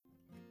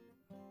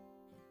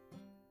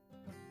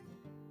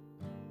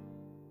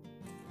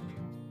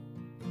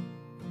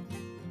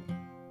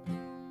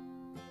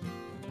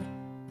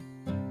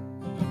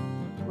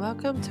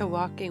Welcome to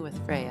Walking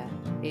with Freya,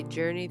 a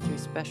journey through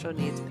special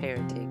needs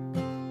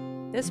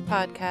parenting. This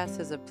podcast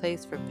is a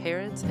place for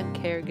parents and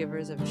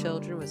caregivers of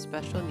children with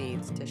special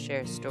needs to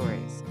share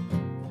stories,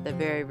 the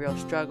very real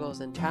struggles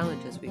and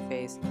challenges we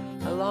face,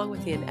 along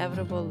with the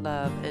inevitable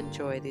love and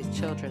joy these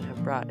children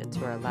have brought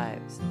into our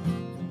lives.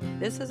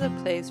 This is a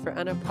place for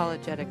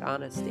unapologetic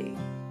honesty,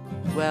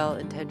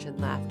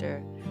 well-intentioned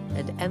laughter,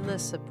 and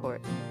endless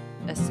support.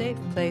 A safe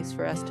place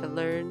for us to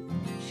learn,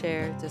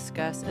 share,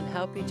 discuss, and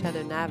help each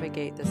other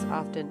navigate this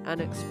often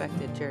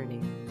unexpected journey.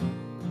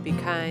 Be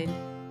kind,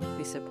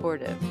 be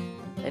supportive,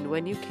 and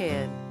when you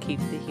can, keep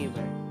the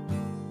humor.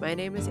 My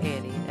name is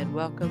Annie, and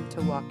welcome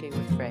to Walking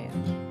with Freya.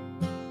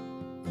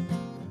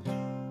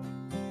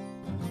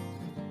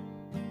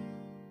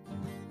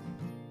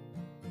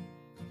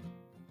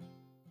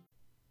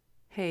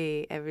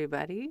 Hey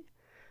everybody,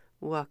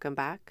 welcome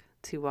back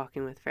to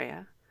Walking with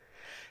Freya.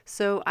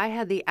 So I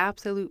had the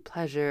absolute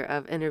pleasure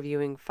of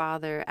interviewing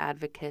father,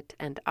 advocate,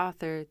 and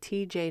author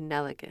T.J.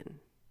 Nelligan.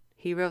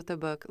 He wrote the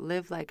book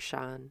Live Like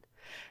Sean,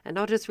 and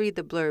I'll just read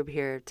the blurb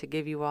here to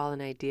give you all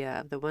an idea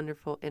of the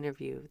wonderful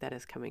interview that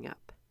is coming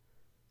up.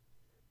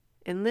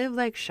 In Live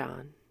Like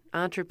Sean,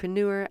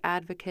 entrepreneur,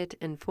 advocate,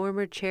 and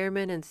former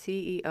chairman and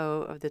CEO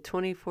of the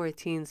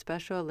 2014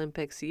 Special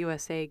Olympics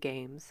USA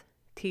Games,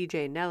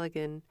 T.J.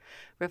 Nelligan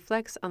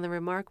reflects on the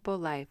remarkable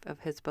life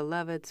of his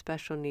beloved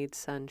special needs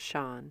son,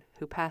 Sean,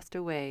 who passed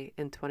away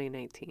in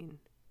 2019.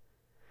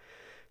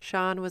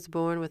 Sean was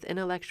born with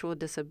intellectual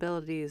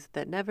disabilities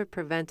that never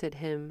prevented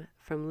him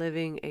from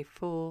living a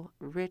full,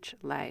 rich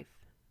life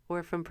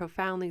or from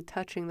profoundly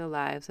touching the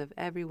lives of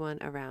everyone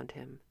around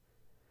him.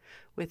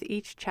 With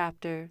each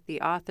chapter,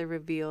 the author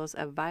reveals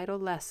a vital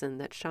lesson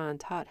that Sean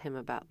taught him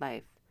about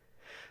life,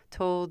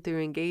 told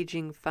through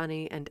engaging,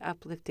 funny, and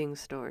uplifting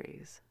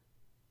stories.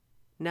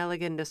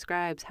 Nelligan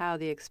describes how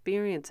the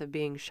experience of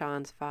being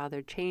Sean's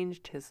father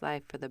changed his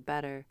life for the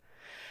better,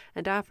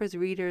 and offers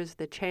readers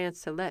the chance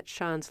to let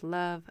Sean's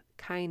love,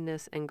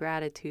 kindness, and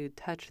gratitude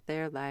touch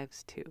their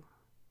lives too.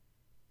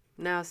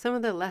 Now, some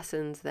of the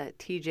lessons that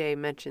TJ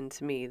mentioned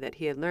to me that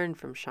he had learned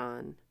from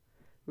Sean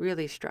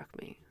really struck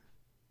me.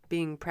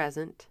 Being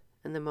present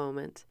in the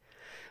moment,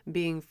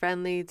 being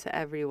friendly to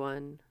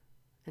everyone,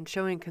 and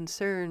showing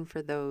concern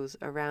for those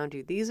around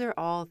you. These are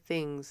all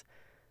things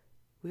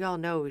we all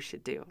know we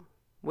should do.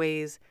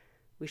 Ways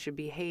we should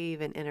behave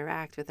and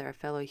interact with our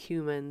fellow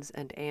humans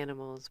and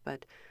animals,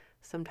 but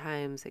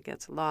sometimes it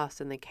gets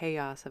lost in the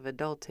chaos of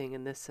adulting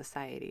in this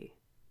society,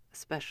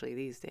 especially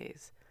these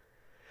days.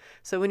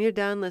 So when you're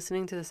done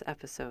listening to this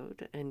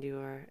episode and you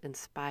are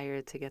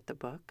inspired to get the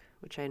book,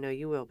 which I know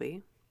you will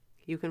be,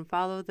 you can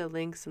follow the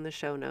links in the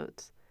show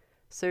notes,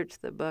 search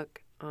the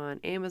book on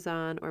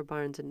Amazon or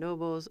Barnes &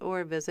 Nobles,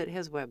 or visit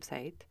his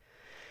website,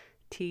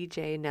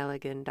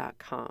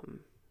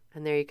 tjnelligan.com.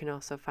 And there you can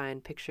also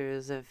find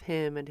pictures of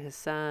him and his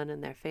son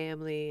and their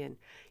family, and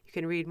you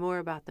can read more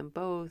about them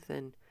both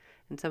and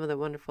some of the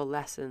wonderful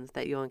lessons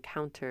that you'll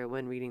encounter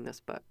when reading this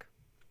book.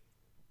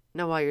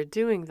 Now, while you're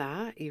doing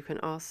that, you can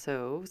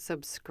also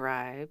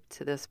subscribe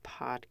to this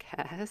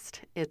podcast.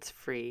 It's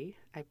free,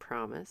 I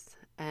promise.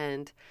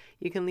 And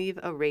you can leave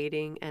a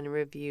rating and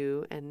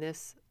review, and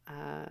this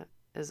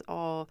is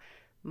all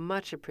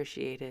much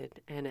appreciated,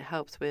 and it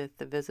helps with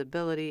the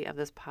visibility of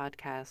this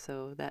podcast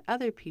so that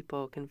other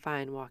people can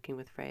find Walking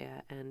with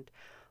Freya and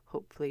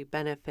hopefully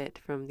benefit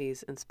from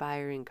these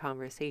inspiring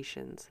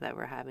conversations that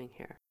we're having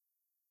here.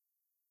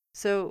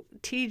 So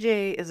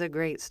TJ is a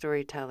great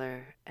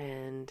storyteller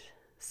and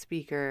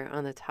speaker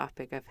on the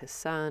topic of his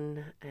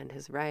son and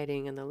his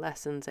writing and the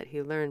lessons that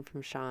he learned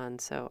from Sean,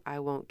 so I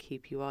won't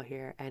keep you all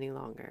here any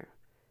longer.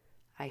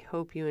 I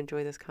hope you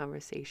enjoy this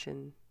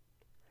conversation,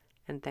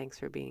 and thanks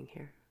for being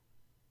here.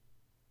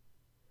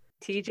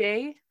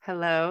 TJ,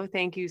 hello.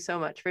 Thank you so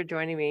much for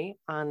joining me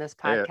on this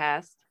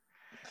podcast.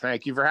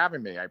 Thank you for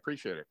having me. I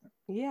appreciate it.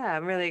 Yeah,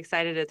 I'm really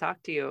excited to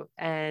talk to you.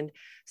 And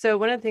so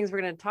one of the things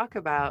we're going to talk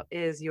about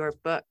is your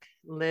book,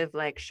 Live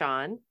Like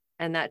Sean,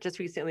 and that just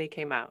recently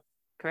came out,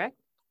 correct?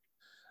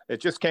 It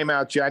just came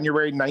out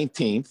January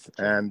 19th,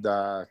 and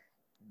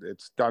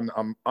it's done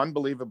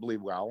unbelievably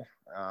well.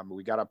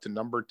 We got up to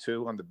number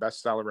 2 on the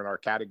bestseller in our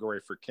category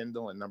for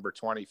Kindle and number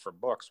 20 for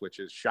books, which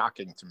is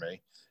shocking to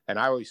me. And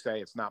I always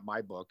say it's not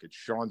my book, it's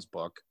Sean's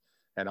book,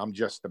 and I'm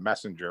just the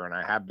messenger, and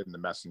I have been the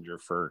messenger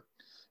for,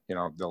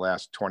 the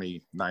last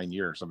 29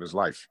 years of his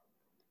life.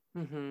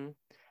 Mm-hmm.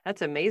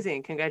 That's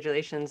amazing.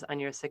 Congratulations on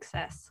your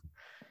success.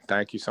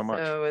 Thank you so much.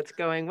 So it's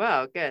going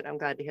well. Good. I'm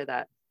glad to hear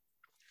that.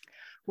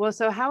 Well,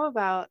 so how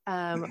about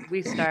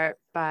we start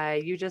by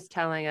you just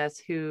telling us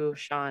who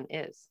Sean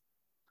is?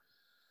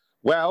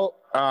 Well,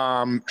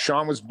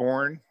 Sean was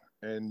born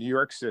in New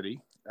York City,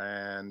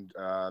 and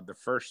the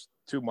first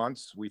 2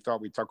 months, we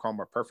thought we took home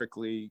a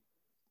perfectly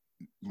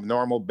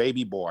normal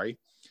baby boy.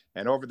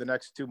 And over the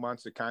next 2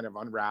 months, it kind of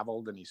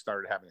unraveled, and he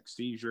started having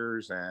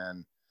seizures,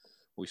 and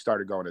we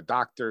started going to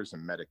doctors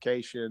and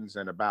medications.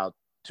 And about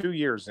 2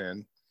 years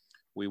in,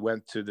 We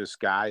went to this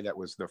guy that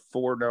was the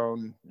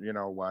foreknown,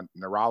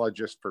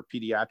 neurologist for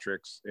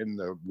pediatrics in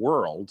the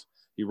world.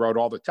 He wrote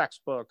all the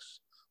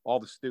textbooks. All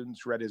the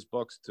students read his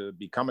books to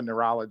become a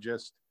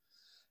neurologist.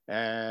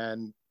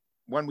 And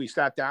when we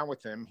sat down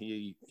with him,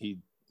 he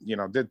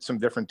did some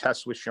different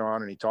tests with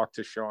Sean, and he talked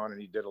to Sean, and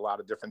he did a lot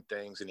of different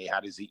things, and he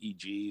had his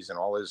EEGs and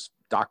all his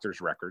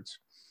doctor's records.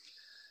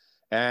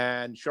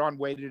 And Sean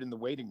waited in the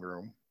waiting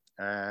room,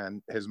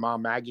 and his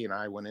mom, Maggie, and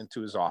I went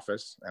into his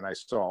office, and I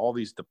saw all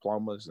these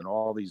diplomas and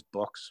all these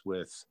books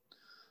with,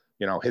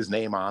 his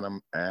name on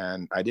them.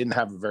 And I didn't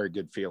have a very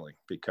good feeling,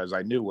 because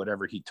I knew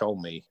whatever he told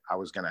me, I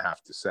was going to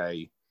have to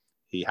say,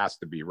 he has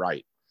to be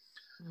right.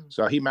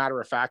 So he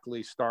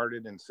matter-of-factly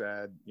started and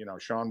said,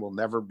 Sean will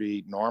never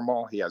be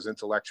normal. He has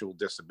intellectual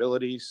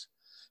disabilities.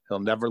 He'll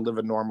never live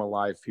a normal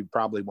life. He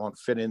probably won't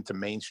fit into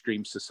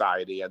mainstream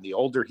society. And the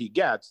older he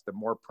gets, the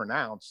more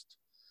pronounced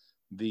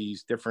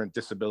these different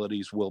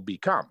disabilities will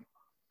become.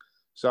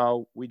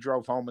 So we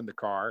drove home in the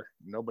car.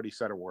 Nobody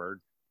said a word.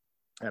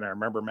 And I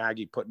remember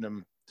Maggie putting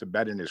him to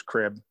bed in his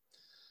crib.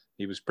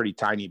 He was pretty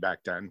tiny back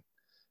then.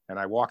 And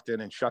I walked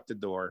in and shut the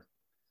door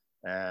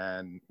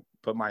and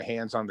put my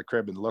hands on the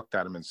crib and looked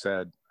at him and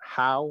said,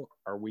 how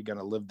are we going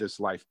to live this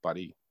life,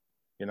 buddy?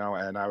 And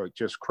I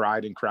just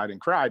cried and cried and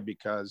cried,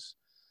 because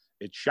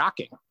it's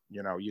shocking.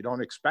 You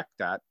don't expect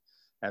that.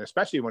 And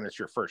especially when it's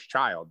your first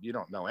child, you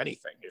don't know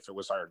anything. If it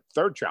was our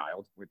third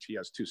child, which he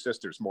has two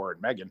sisters, Maura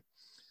and Megan,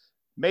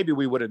 maybe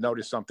we would have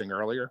noticed something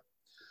earlier.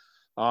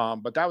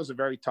 But that was a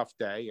very tough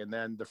day. And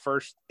then the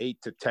first 8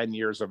 to 10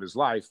 years of his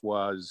life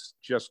was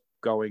just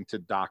going to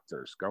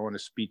doctors, going to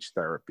speech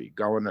therapy,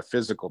 going to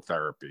physical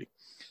therapy,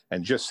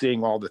 and just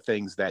seeing all the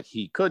things that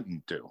he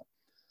couldn't do.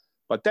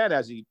 But then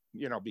as he,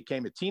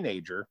 became a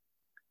teenager,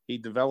 he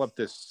developed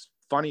this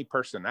funny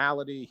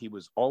personality. He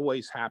was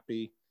always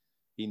happy.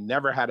 He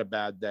never had a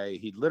bad day.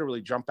 He'd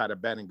literally jump out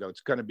of bed and go,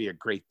 it's going to be a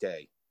great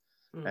day.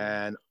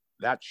 And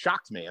that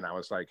shocked me. And I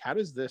was like, how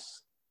does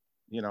this,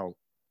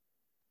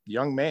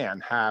 young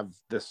man have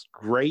this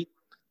great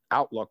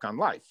outlook on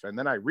life? And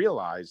then I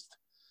realized,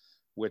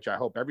 which I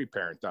hope every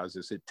parent does,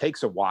 is it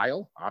takes a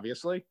while,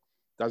 obviously,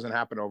 doesn't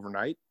happen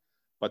overnight,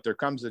 but there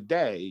comes a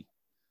day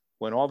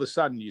when all of a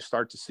sudden you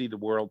start to see the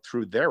world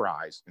through their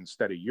eyes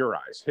instead of your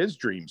eyes. His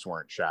dreams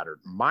weren't shattered.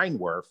 Mine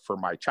were for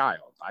my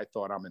child. I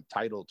thought I'm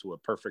entitled to a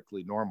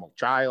perfectly normal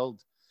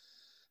child.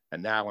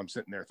 And now I'm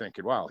sitting there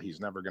thinking, well, he's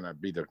never going to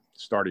be the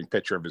starting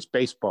pitcher of his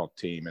baseball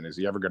team. And is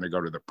he ever going to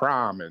go to the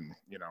prom? And,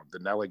 the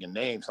Nelligan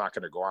name's not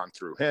going to go on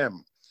through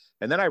him.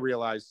 And then I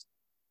realized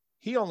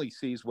he only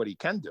sees what he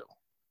can do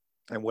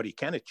and what he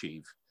can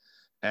achieve.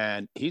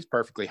 And he's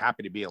perfectly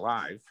happy to be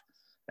alive.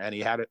 And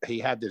he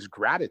had this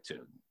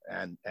gratitude.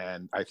 And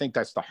I think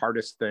that's the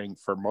hardest thing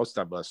for most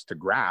of us to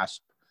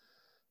grasp,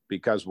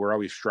 because we're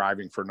always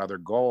striving for another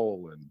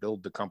goal and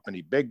build the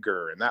company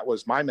bigger. And that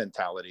was my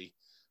mentality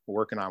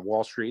working on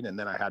Wall Street. And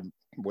then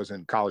was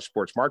in college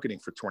sports marketing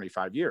for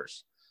 25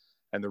 years.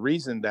 And the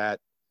reason that,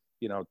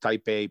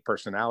 type A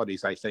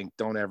personalities, I think,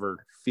 don't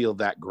ever feel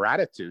that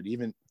gratitude,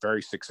 even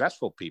very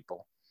successful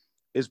people,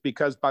 is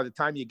because by the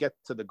time you get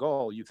to the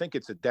goal, you think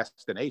it's a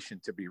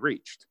destination to be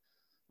reached.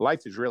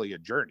 Life is really a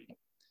journey.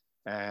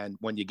 And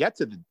when you get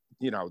to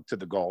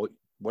the goal,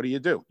 what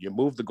do? You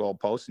move the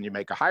goalpost and you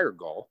make a higher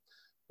goal,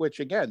 which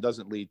again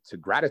doesn't lead to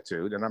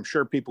gratitude. And I'm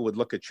sure people would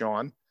look at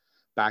Sean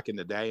back in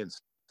the day and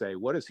say,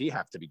 what does he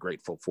have to be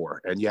grateful for?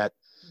 And yet,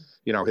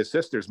 his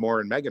sisters,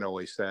 Maura and Megan,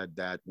 always said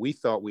that we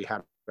thought we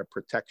had to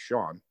protect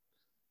Sean,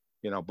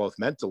 both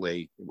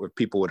mentally, where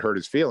people would hurt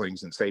his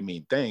feelings and say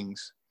mean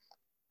things,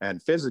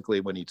 and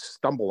physically when he'd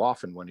stumble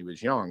often when he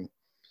was young.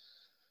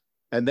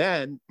 And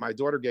then my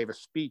daughter gave a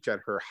speech at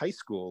her high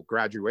school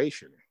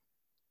graduation.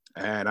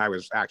 And I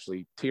was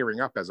actually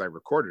tearing up as I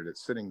recorded it,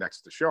 sitting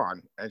next to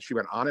Sean. And she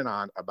went on and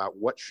on about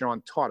what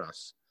Sean taught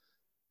us,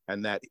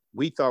 and that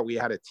we thought we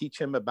had to teach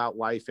him about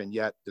life. And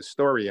yet the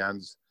story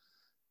ends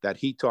that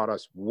he taught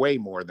us way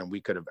more than we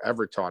could have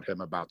ever taught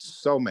him about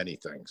so many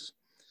things.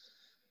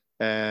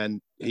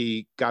 And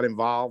he got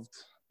involved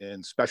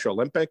in Special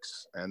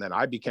Olympics. And then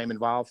I became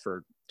involved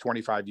for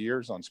 25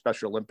 years on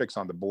Special Olympics,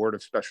 on the board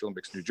of Special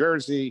Olympics New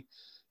Jersey.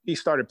 He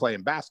started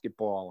playing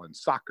basketball and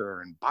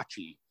soccer and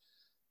bocce.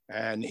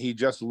 And he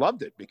just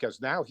loved it,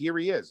 because now here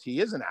he is.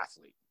 He is an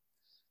athlete.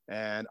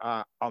 And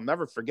I'll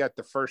never forget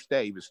the first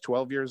day. He was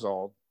 12 years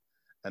old,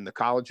 and the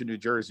College of New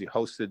Jersey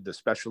hosted the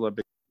Special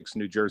Olympics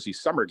New Jersey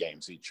Summer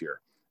Games each year.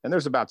 And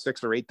there's about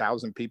 6,000 or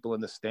 8,000 people in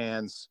the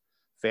stands,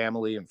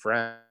 family and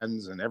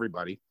friends and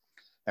everybody.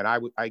 And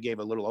I gave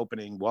a little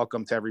opening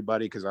welcome to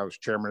everybody, because I was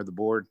chairman of the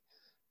board.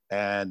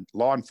 And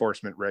law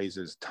enforcement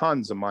raises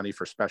tons of money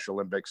for Special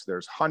Olympics.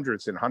 There's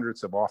hundreds and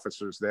hundreds of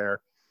officers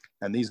there.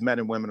 And these men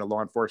and women of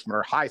law enforcement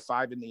are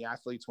high-fiving the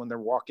athletes when they're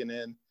walking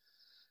in.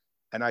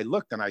 And I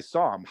looked and I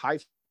saw him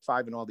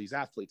high-fiving all these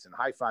athletes and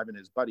high-fiving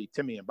his buddy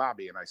Timmy and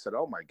Bobby. And I said,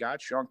 oh my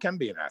God, Sean can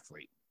be an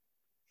athlete.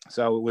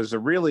 So it was a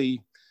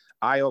really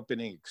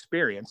eye-opening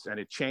experience, and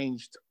it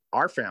changed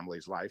our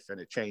family's life, and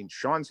it changed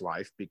Sean's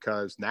life,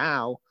 because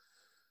now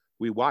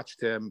we watched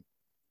him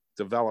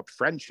developed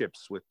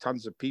friendships with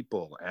tons of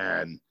people,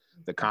 and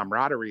the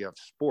camaraderie of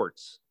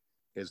sports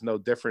is no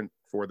different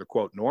for the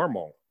quote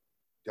normal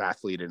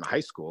athlete in high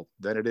school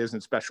than it is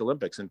in Special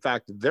Olympics. In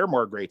fact, they're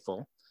more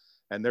grateful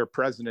and they're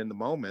present in the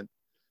moment,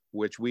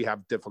 which we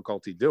have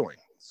difficulty doing.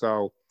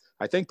 So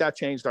I think that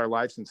changed our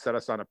lives and set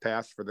us on a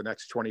path for the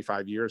next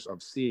 25 years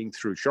of seeing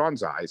through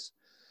Sean's eyes.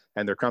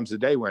 And there comes a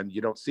day when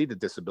you don't see the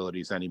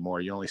disabilities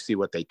anymore. You only see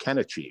what they can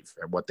achieve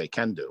and what they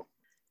can do.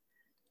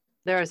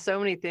 There are so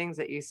many things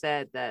that you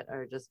said that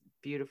are just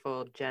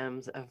beautiful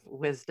gems of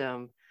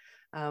wisdom.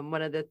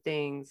 One of the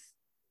things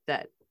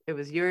that it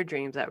was your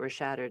dreams that were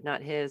shattered,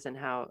 not his, and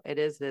how it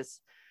is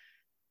this,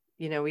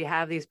 we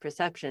have these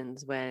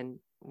perceptions when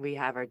we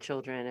have our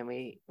children and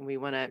we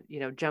want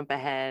to, jump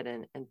ahead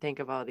and think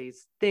of all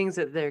these things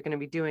that they're going to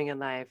be doing in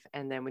life.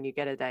 And then when you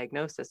get a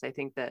diagnosis, I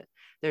think that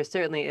there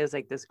certainly is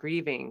like this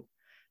grieving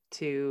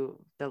to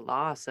the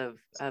loss of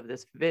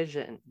this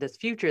vision, this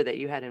future that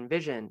you had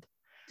envisioned.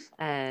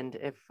 And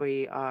if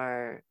we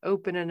are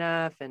open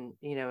enough and,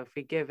 if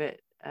we give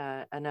it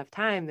enough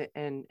time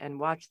and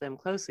watch them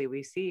closely,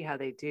 we see how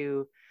they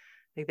do.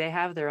 Like they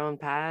have their own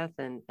path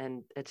and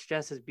it's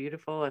just as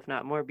beautiful, if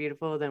not more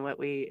beautiful than what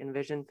we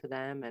envisioned for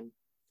them. And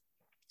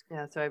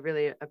yeah, so I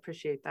really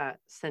appreciate that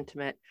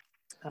sentiment.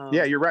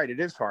 Yeah, you're right. It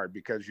is hard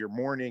because you're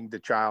mourning the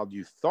child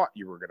you thought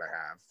you were going to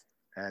have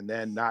and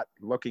then not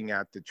looking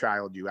at the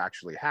child you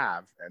actually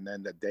have. And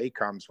then the day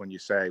comes when you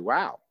say,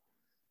 wow,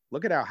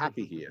 look at how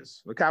happy he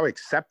is. Look how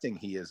accepting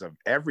he is of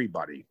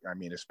everybody. I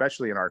mean,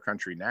 especially in our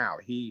country now,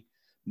 he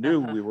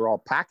knew we were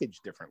all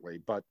packaged differently,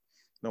 but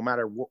no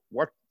matter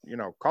what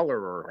color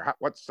or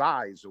what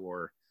size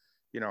or,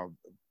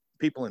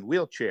 people in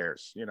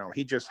wheelchairs,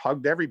 he just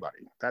hugged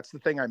everybody. That's the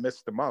thing I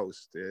miss the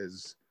most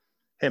is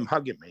him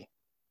hugging me.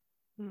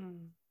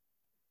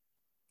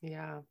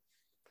 Yeah.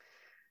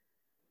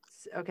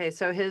 Okay.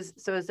 So his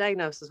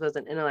diagnosis was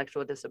an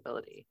intellectual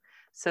disability.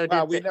 So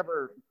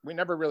we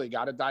never really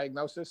got a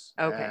diagnosis.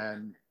 Okay.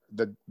 And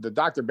the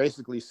doctor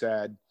basically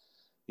said,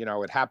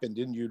 it happened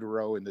in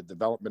utero in the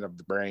development of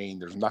the brain.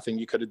 There's nothing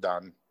you could have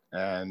done.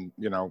 And,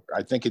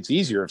 I think it's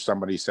easier if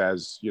somebody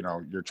says,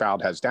 your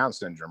child has Down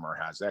syndrome or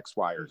has X,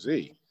 Y, or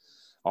Z.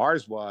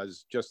 Ours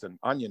was just an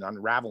onion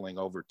unraveling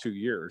over 2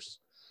 years.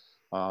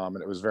 And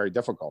it was very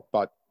difficult.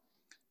 But,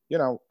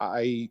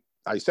 I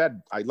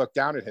said, I looked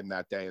down at him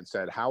that day and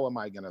said, how am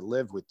I going to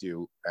live with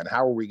you? And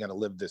how are we going to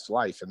live this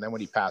life? And then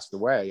when he passed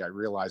away, I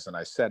realized, and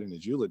I said in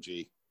his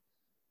eulogy,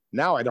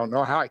 now I don't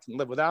know how I can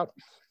live without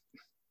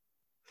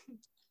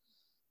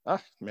him.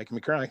 Making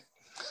me cry.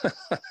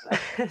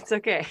 It's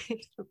okay.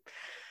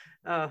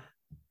 Oh,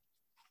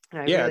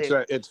 yeah,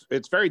 really...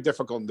 it's very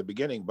difficult in the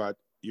beginning, but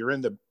you're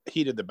in the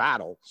heat of the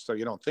battle, so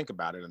you don't think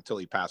about it until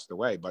he passed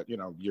away. But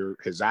you're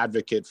his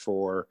advocate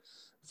for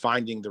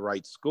finding the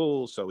right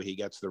school so he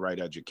gets the right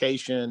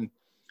education,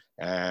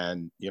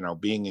 and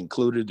being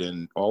included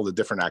in all the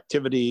different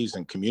activities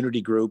and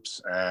community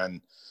groups,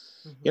 and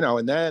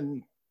and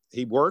then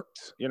he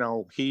worked.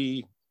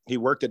 He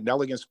worked at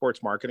Nelligan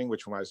Sports Marketing,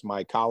 which was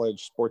my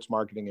college sports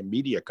marketing and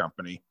media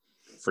company,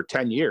 for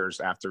 10 years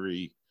after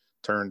he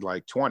turned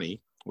like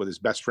 20 with his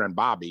best friend,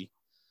 Bobby.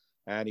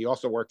 And he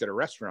also worked at a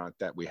restaurant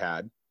that we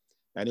had,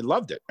 and he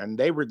loved it. And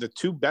they were the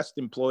two best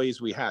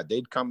employees we had.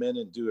 They'd come in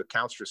and do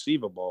accounts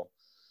receivable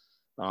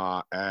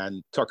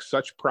and took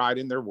such pride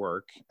in their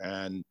work.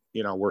 And,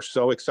 we're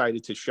so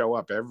excited to show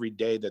up every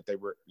day that they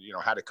were,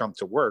 had to come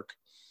to work.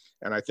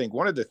 And I think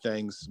one of the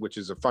things, which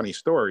is a funny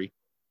story,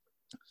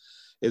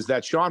 is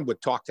that Sean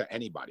would talk to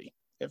anybody.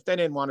 If they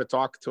didn't want to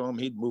talk to him,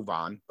 he'd move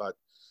on. But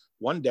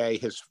one day,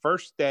 his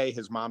first day,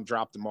 his mom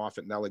dropped him off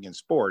at Nelligan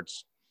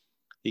Sports.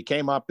 He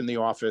came up in the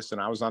office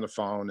and I was on the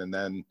phone, and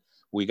then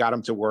we got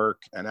him to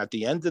work. And at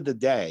the end of the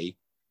day,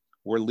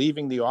 we're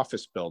leaving the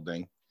office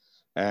building,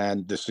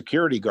 and the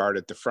security guard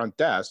at the front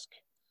desk,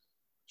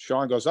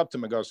 Sean goes up to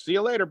him and goes, see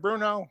you later,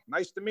 Bruno.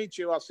 Nice to meet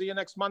you. I'll see you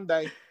next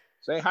Monday.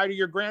 Say hi to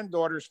your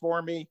granddaughters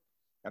for me.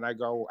 And I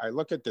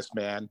look at this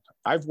man.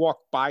 I've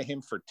walked by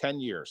him for 10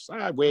 years.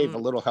 I wave a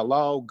little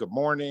hello, good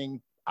morning.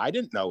 I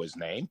didn't know his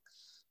name.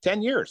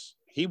 10 years.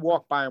 He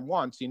walked by him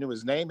once. He knew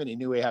his name, and he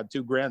knew he had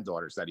 2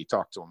 granddaughters that he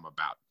talked to him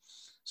about.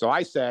 So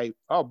I say,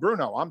 oh,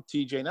 Bruno, I'm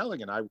TJ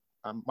Nelligan.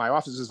 My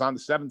office is on the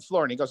 7th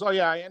floor. And he goes, oh,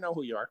 yeah, I know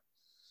who you are.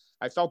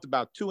 I felt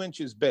about 2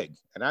 inches big.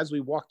 And as we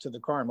walked to the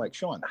car, I'm like,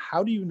 Sean,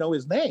 how do you know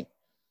his name?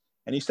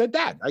 And he said,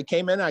 Dad, I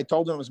came in, I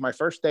told him it was my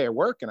first day at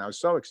work, and I was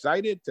so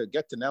excited to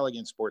get to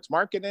Nelligan Sports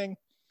Marketing.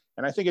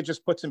 And I think it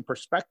just puts in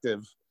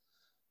perspective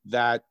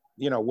that,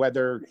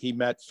 whether he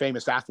met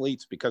famous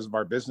athletes because of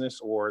our business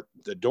or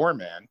the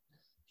doorman,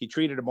 he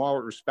treated them all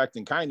with respect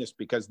and kindness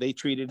because they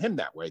treated him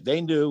that way.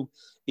 They knew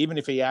even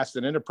if he asked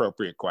an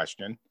inappropriate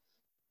question,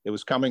 it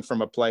was coming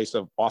from a place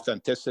of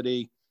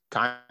authenticity,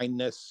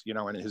 kindness,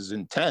 and his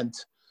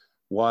intent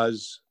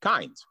was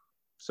kind.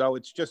 So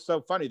it's just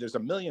so funny. There's a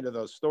million of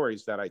those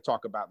stories that I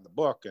talk about in the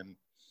book. And,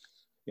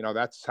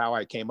 that's how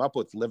I came up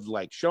with Live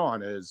Like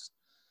Sean. Is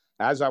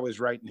as I was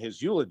writing his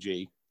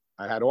eulogy,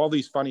 I had all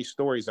these funny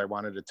stories I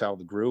wanted to tell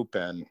the group.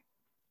 And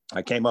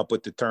I came up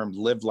with the term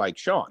Live Like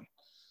Sean.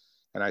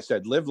 And I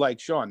said, live like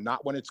Sean,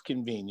 not when it's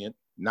convenient,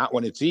 not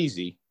when it's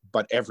easy,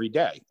 but every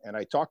day. And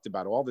I talked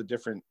about all the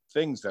different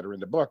things that are in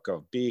the book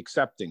of be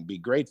accepting, be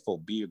grateful,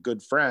 be a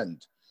good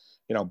friend,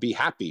 be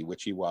happy,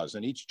 which he was.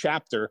 And each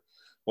chapter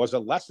was a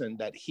lesson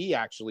that he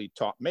actually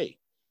taught me.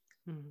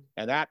 Mm-hmm.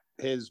 And at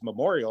his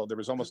memorial, there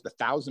was almost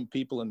 1,000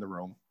 people in the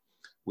room.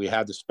 We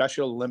had the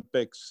Special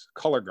Olympics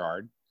color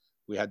guard.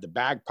 We had the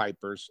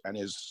bagpipers, and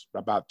his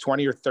about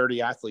 20 or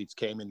 30 athletes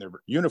came in their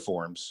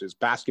uniforms, his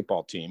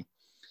basketball team.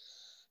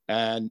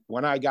 And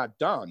when I got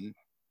done,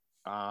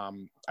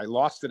 I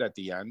lost it at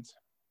the end.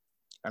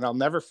 And I'll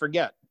never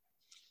forget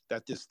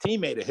that this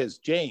teammate of his,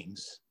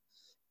 James,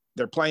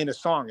 they're playing a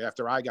song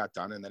after I got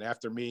done. And then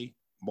after me,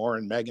 Maura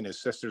and Megan,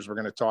 his sisters, were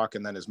going to talk.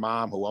 And then his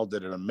mom, who all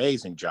did an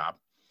amazing job.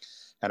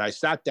 And I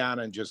sat down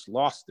and just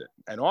lost it.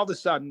 And all of a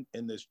sudden,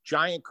 in this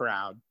giant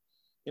crowd,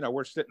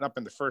 we're sitting up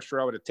in the first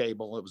row at a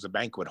table. It was a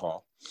banquet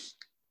hall.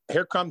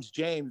 Here comes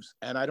James,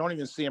 and I don't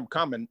even see him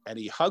coming. And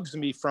he hugs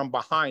me from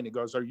behind and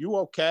goes, "Are you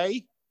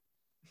okay?"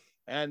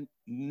 And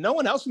no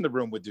one else in the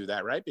room would do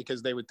that, right?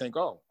 Because they would think,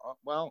 oh,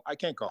 well, I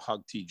can't go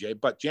hug TJ.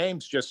 But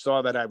James just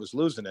saw that I was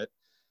losing it,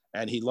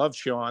 and he loved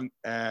Sean,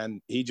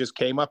 and he just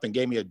came up and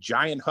gave me a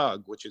giant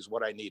hug, which is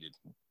what I needed.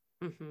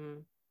 Mm-hmm.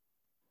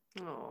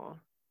 Oh.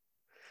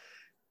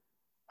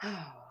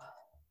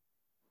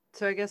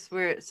 So I guess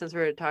since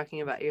we're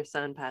talking about your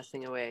son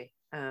passing away,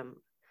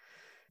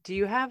 do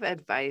you have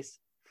advice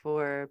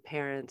for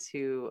parents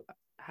who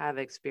have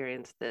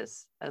experienced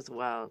this as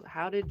well?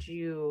 How do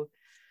you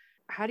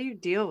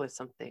deal with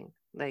something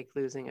like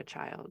losing a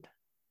child?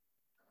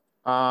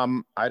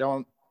 Part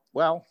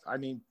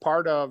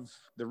of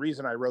the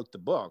reason I wrote the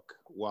book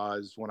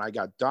was when I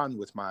got done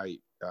with my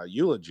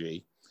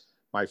eulogy,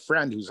 my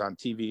friend who's on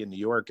TV in New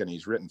York and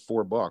he's written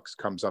 4 books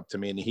comes up to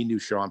me, and he knew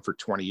Sean for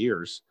 20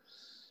 years.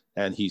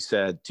 And he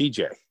said,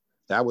 "TJ,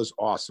 that was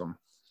awesome.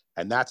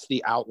 And that's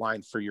the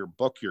outline for your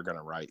book you're going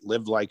to write,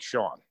 Live Like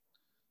Sean.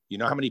 You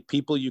know how many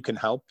people you can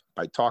help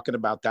by talking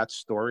about that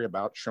story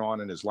about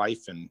Sean and his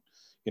life and,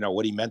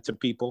 what he meant to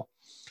people?"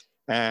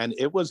 And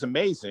it was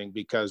amazing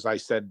because I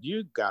said,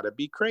 "You got to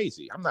be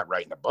crazy. I'm not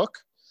writing a book."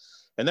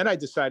 And then I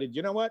decided,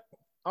 you know what?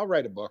 I'll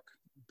write a book,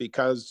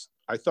 because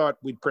I thought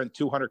we'd print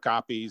 200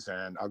 copies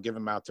and I'll give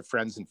them out to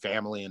friends and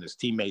family and his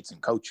teammates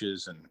and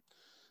coaches. And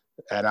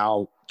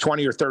I'll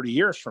 20 or 30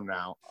 years from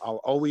now, I'll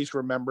always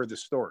remember the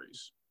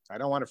stories. I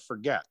don't want to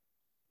forget,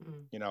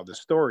 the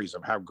stories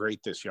of how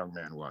great this young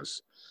man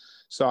was.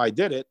 So I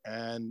did it,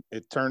 and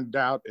it turned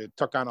out it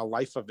took on a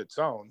life of its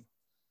own.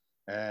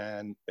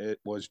 And it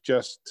was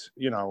just,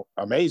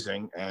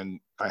 amazing. And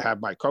I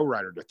have my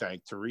co-writer to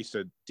thank,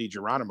 Teresa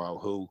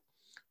DiGeronimo, who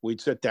we'd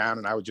sit down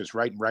and I would just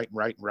write.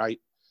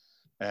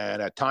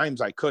 And at times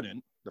I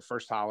couldn't. The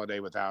first holiday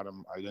without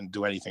him, I didn't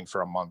do anything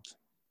for a month.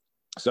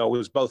 So it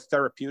was both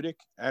therapeutic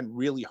and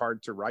really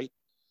hard to write.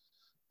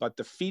 But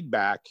the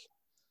feedback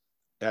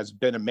has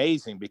been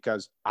amazing,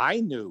 because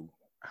I knew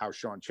how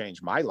Sean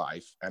changed my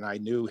life. And I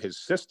knew his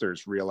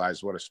sisters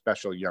realized what a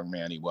special young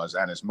man he was,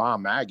 and his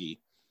mom,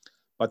 Maggie.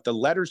 But the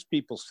letters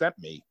people sent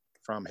me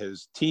from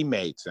his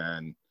teammates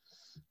and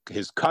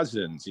his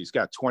cousins, he's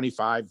got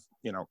 25,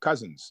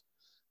 cousins.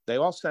 They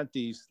all sent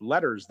these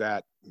letters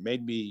that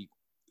made me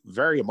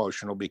very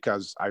emotional,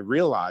 because I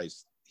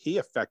realized he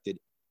affected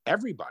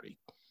everybody.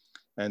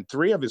 And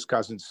 3 of his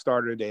cousins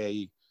started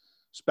a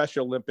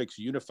Special Olympics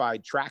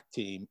unified track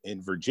team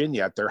in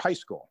Virginia at their high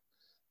school.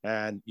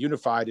 And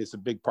unified is a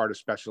big part of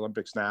Special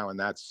Olympics now. And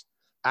that's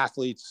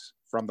athletes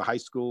from the high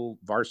school,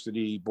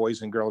 varsity,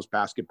 boys and girls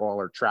basketball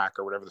or track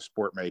or whatever the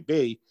sport may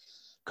be,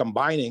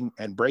 combining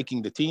and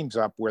breaking the teams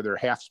up where they're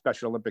half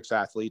Special Olympics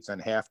athletes and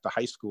half the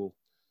high school,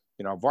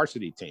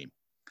 varsity team.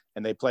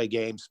 And they play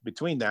games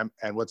between them.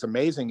 And what's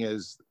amazing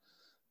is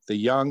the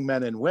young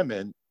men and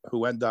women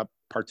who end up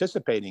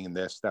participating in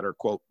this that are,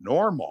 quote,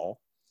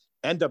 normal,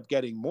 end up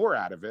getting more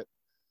out of it,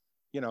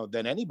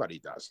 than anybody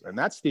does. And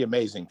that's the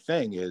amazing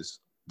thing, is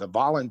the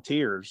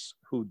volunteers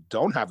who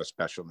don't have a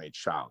special needs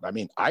child. I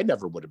mean, I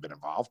never would have been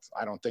involved.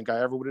 I don't think I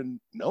ever would have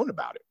known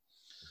about it.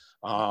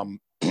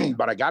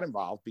 But I got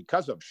involved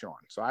because of Sean.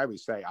 So I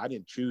always say I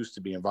didn't choose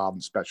to be involved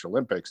in Special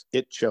Olympics.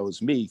 It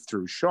chose me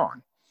through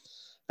Sean.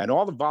 And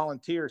all the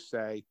volunteers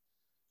say,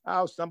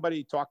 "Oh,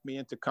 somebody talked me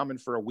into coming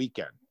for a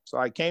weekend." So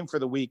I came for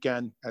the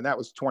weekend, and that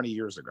was 20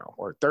 years ago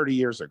or 30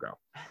 years ago.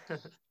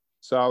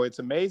 So it's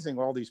amazing,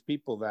 all these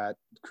people that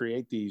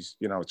create these,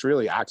 it's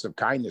really acts of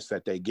kindness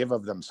that they give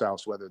of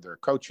themselves, whether they're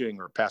coaching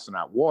or passing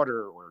out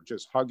water or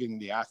just hugging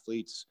the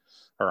athletes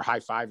or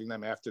high-fiving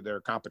them after their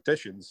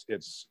competitions.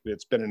 It's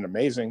been an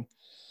amazing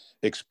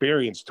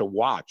experience to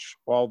watch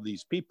all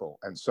these people.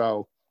 And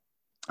so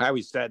I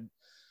always said,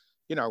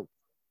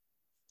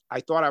 I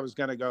thought I was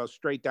going to go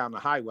straight down the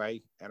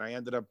highway, and I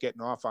ended up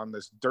getting off on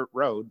this dirt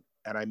road,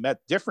 and I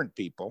met different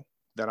people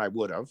than I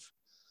would have,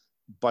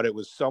 but it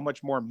was so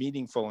much more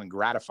meaningful and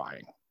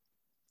gratifying.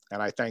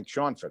 And I thank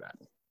Sean for that.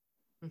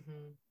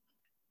 Mm-hmm.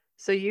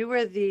 So you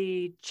were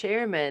the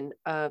chairman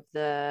of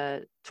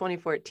the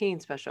 2014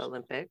 Special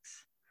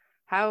Olympics.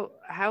 How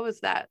was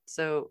that?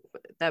 So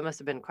that must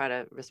have been quite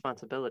a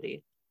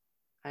responsibility.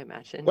 I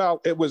imagine.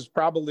 Well, it was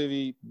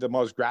probably the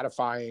most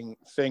gratifying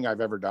thing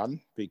I've ever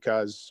done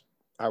because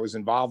I was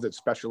involved at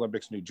Special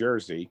Olympics New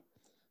Jersey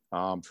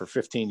for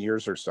 15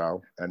 years or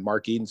so. And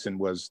Mark Edenson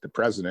was the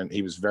president.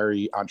 He was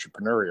very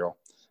entrepreneurial.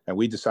 And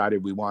we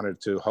decided we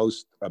wanted to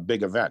host a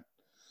big event.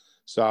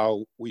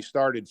 So we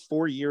started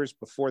 4 years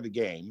before the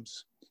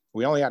games.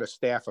 We only had a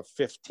staff of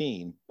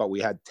 15, but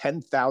we had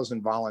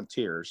 10,000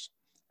 volunteers.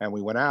 And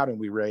we went out and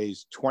we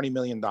raised $20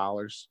 million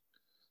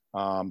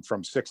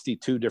from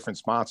 62 different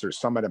sponsors,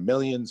 some at $1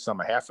 million,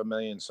 some at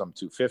 $500,000, some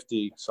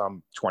 250,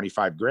 some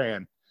 25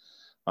 grand.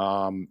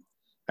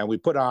 And we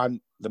put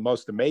on the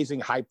most amazing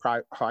high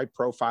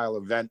profile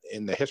event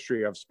in the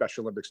history of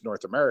Special Olympics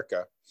North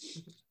America.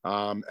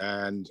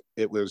 And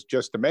it was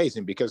just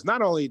amazing because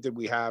not only did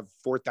we have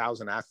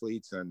 4,000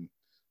 athletes and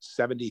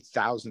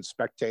 70,000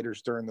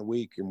 spectators during the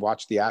week and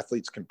watch the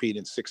athletes compete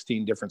in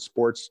 16 different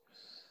sports,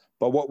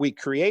 but what we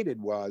created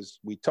was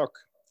we took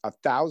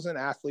 1,000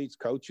 athletes,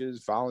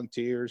 coaches,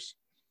 volunteers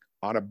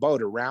on a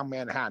boat around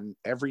Manhattan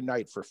every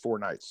night for 4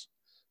 nights.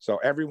 So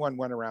everyone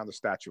went around the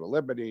Statue of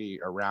Liberty,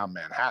 around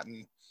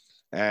Manhattan,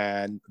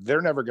 and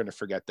they're never going to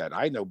forget that.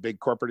 I know big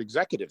corporate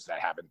executives that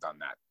haven't done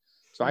that.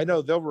 So I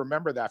know they'll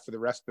remember that for the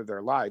rest of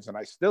their lives. And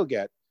I still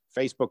get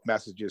Facebook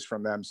messages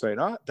from them saying,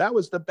 oh, that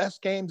was the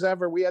best games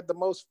ever. We had the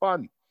most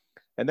fun.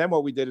 And then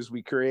what we did is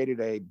we created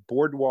a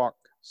boardwalk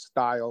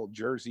style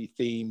Jersey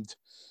themed,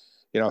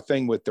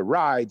 thing with the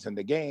rides and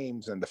the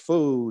games and the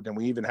food. And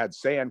we even had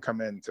sand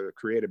come in to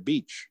create a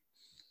beach.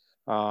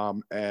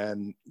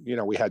 And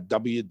we had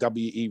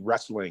WWE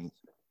Wrestling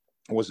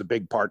was a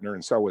big partner,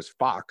 and so was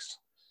Fox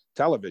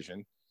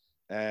Television.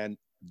 And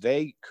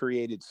they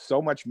created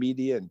so much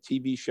media and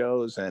TV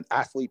shows and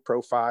athlete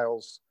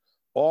profiles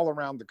all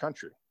around the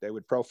country. They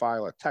would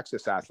profile a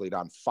Texas athlete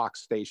on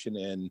Fox station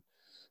in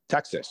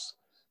Texas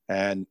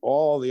and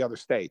all the other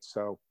states.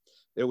 So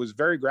it was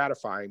very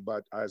gratifying.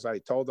 But as I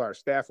told our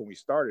staff when we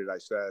started, I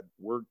said,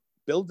 we're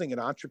building an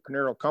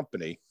entrepreneurial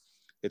company.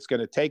 It's going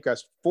to take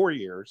us 4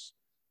 years,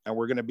 and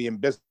we're going to be in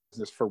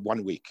business for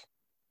 1 week.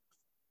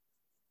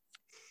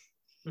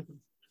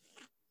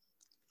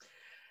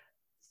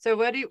 So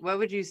what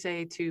would you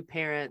say to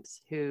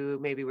parents who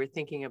maybe were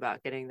thinking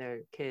about getting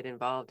their kid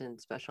involved in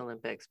Special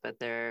Olympics, but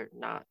they're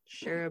not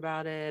sure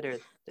about it? Or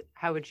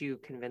how would you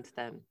convince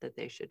them that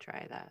they should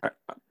try that?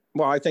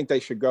 Well, I think they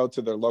should go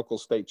to their local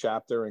state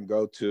chapter and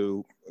go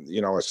to,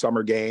 a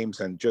summer games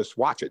and just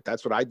watch it.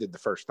 That's what I did the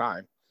first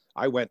time.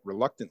 I went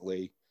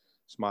reluctantly.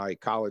 My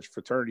college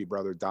fraternity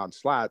brother, Don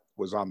Slatt,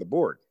 was on the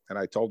board. And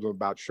I told him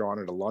about Sean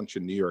at a lunch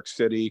in New York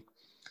City.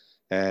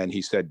 And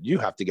he said, you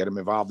have to get him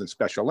involved in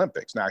Special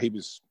Olympics. Now, he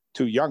was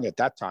too young at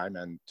that time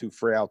and too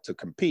frail to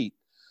compete.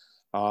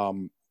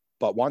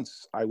 But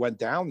once I went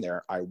down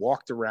there, I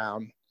walked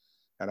around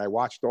and I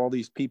watched all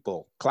these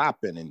people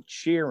clapping and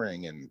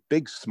cheering and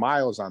big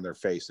smiles on their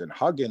face and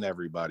hugging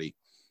everybody.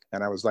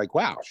 And I was like,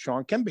 wow,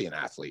 Sean can be an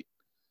athlete.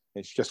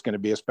 It's just going to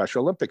be a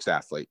Special Olympics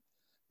athlete.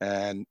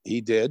 And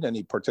he did, and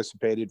he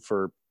participated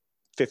for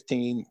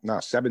 17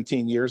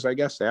 years, I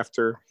guess,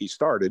 after he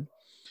started.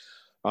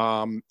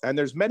 And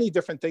there's many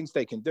different things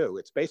they can do.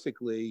 It's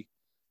basically,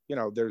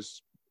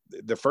 there's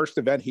the first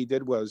event he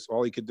did was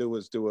all he could do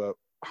was do a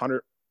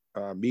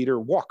 100-meter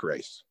walk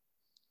race.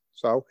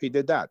 So he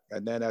did that.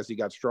 And then as he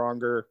got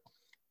stronger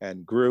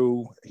and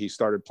grew, he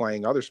started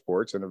playing other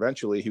sports. And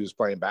eventually he was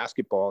playing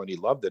basketball and he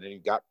loved it and he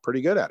got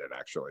pretty good at it,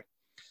 actually.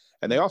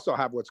 And they also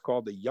have what's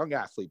called the Young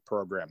Athlete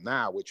Program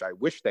now, which I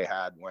wish they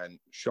had when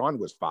Sean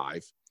was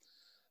 5.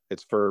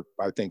 It's for,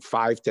 I think,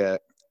 5 to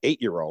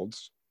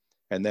 8-year-olds.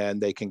 And then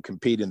they can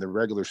compete in the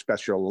regular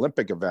Special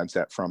Olympic events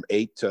at from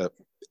 8 to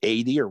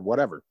 80 or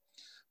whatever.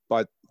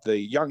 But the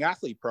Young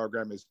Athlete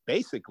Program is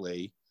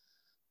basically,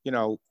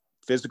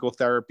 physical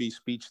therapy,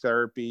 speech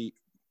therapy,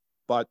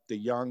 but the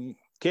young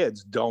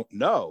kids don't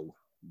know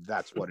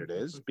that's what it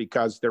is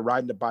because they're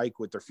riding the bike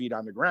with their feet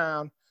on the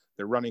ground.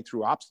 They're running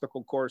through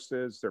obstacle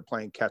courses. They're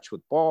playing catch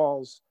with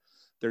balls.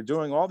 They're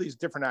doing all these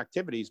different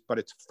activities, but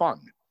it's fun.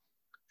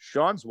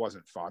 Sean's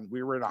wasn't fun.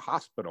 We were in a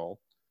hospital.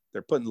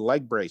 They're putting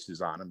leg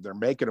braces on him. They're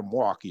making him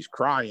walk. He's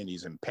crying.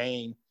 He's in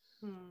pain.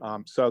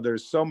 So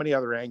there's so many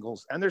other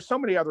angles. And there's so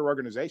many other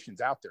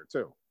organizations out there,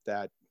 too,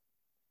 that,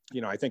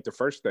 I think the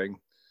first thing,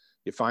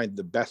 you find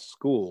the best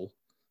school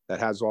that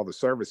has all the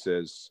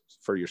services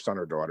for your son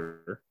or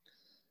daughter.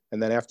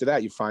 And then after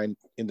that, you find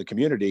in the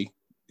community,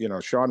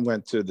 Sean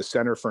went to the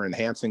Center for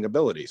Enhancing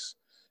Abilities,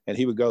 and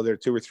he would go there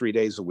 2 or 3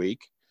 days a week.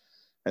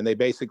 And they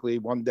basically,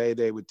 one day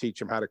they would teach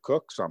him how to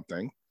cook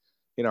something.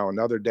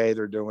 Another day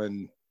they're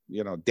doing,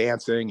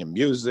 dancing and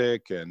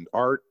music and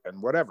art and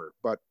whatever.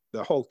 But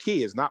the whole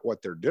key is not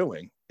what they're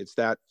doing. It's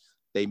that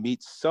they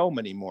meet so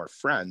many more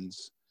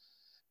friends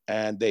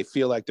and they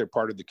feel like they're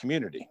part of the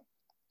community.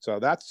 So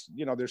that's,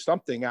 there's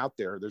something out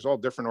there. There's all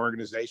different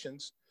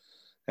organizations,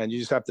 and you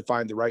just have to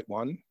find the right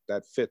one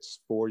that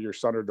fits for your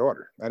son or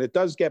daughter. And it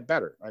does get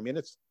better. I mean,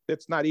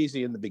 it's not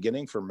easy in the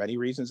beginning for many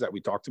reasons that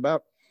we talked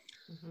about.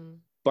 Mm-hmm.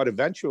 But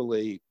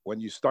eventually, when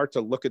you start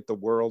to look at the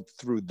world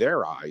through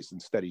their eyes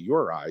instead of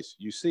your eyes,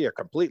 you see a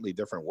completely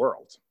different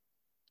world.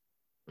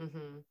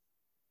 Mm-hmm.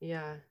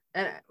 Yeah.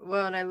 And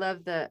well, and I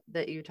love that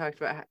you talked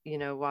about,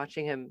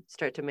 watching him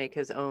start to make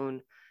his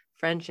own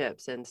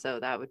friendships. And so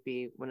that would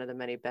be one of the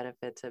many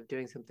benefits of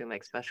doing something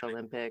like Special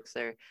Olympics,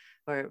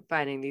 or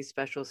finding these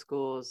special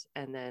schools,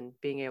 and then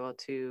being able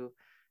to,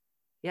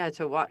 yeah,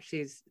 to watch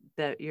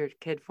that your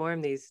kid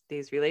form these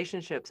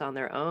relationships on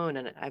their own.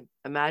 And I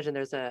imagine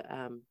there's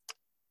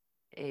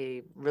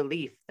a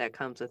relief that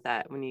comes with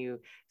that when you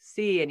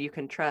see and you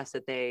can trust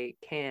that they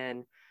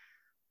can,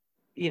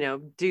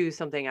 do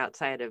something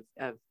outside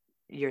of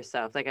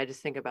yourself. Like, I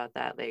just think about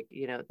that. Like,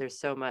 there's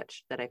so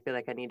much that I feel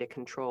like I need to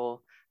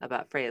control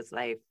about Freya's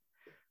life,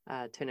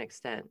 to an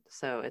extent.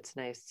 So it's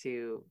nice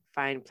to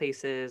find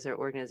places or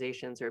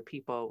organizations or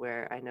people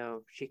where I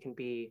know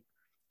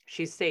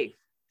she's safe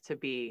to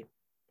be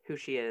who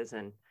she is,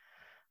 and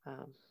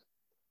um,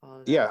 all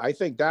of that. Yeah, I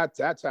think that's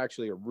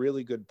actually a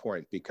really good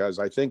point, because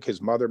I think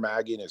his mother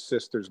Maggie and his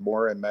sisters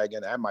Maura and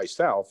Megan and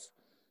myself,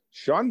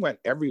 Sean went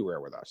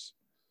everywhere with us.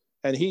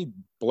 And he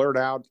blurt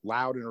out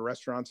loud in a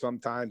restaurant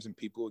sometimes, and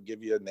people would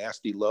give you a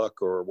nasty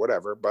look or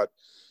whatever. But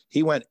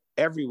he went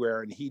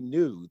everywhere, and he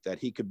knew that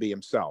he could be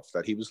himself,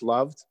 that he was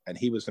loved and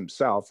he was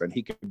himself, and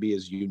he could be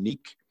his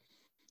unique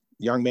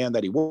young man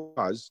that he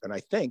was. And I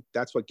think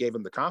that's what gave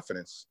him the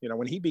confidence.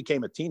 When he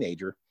became a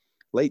teenager,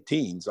 late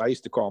teens, I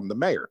used to call him the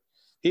mayor.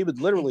 He would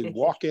literally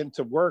walk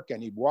into work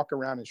and he'd walk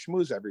around and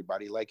schmooze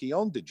everybody like he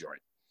owned the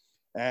joint.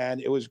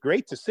 And it was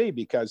great to see,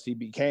 because he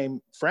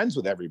became friends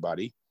with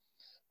everybody.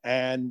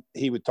 And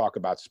he would talk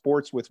about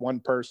sports with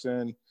one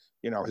person,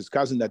 his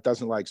cousin that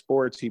doesn't like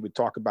sports, he would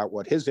talk about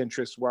what his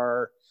interests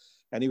were.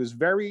 And he was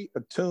very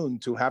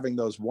attuned to having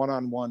those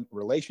one-on-one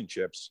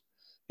relationships,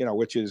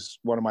 which is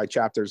one of my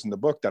chapters in the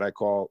book that I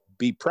call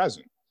Be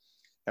Present.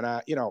 And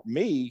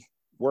me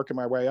working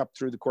my way up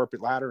through the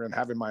corporate ladder and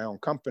having my own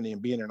company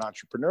and being an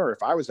entrepreneur,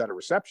 if I was at a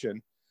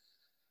reception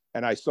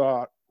and I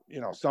saw,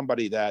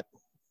 somebody that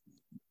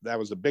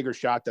was a bigger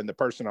shot than the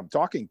person I'm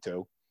talking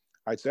to,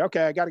 I'd say,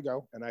 okay, I got to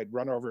go. And I'd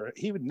run over.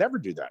 He would never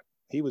do that.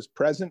 He was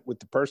present with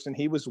the person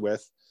he was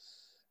with.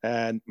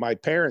 And my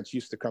parents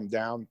used to come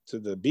down to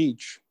the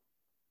beach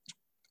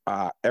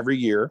every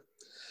year.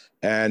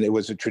 And it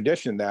was a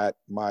tradition that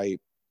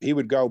he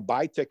would go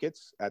buy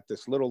tickets at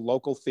this little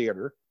local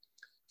theater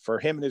for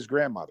him and his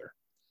grandmother.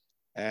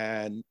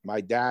 And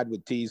my dad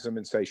would tease him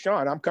and say,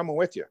 Sean, I'm coming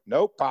with you.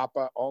 Nope,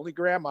 Papa, only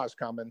grandma's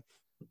coming.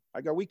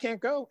 I go, we can't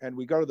go. And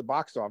we go to the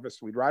box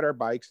office. We'd ride our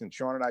bikes, and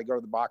Sean and I go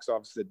to the box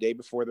office the day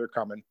before they're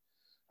coming.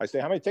 I say,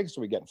 how many tickets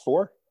are we getting?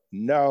 4?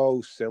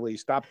 No, silly.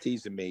 Stop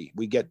teasing me.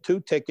 We get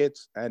 2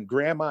 tickets, and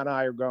grandma and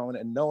I are going,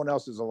 and no one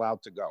else is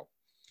allowed to go.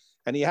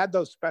 And he had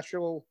those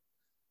special,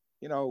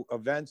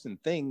 events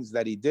and things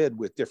that he did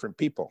with different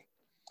people.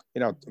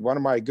 One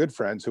of my good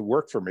friends who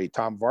worked for me,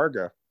 Tom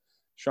Varga,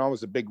 Sean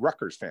was a big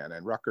Rutgers fan,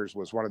 and Rutgers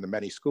was one of the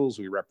many schools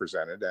we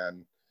represented.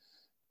 And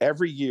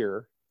every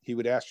year he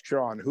would ask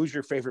Sean, who's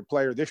your favorite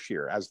player this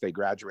year, as they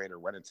graduated or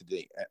went into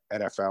the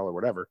NFL or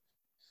whatever.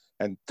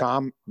 And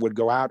Tom would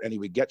go out and he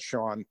would get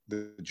Sean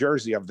the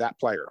jersey of that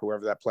player,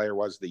 whoever that player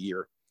was the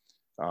year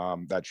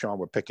that Sean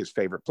would pick his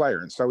favorite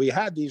player. And so he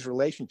had these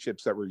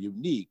relationships that were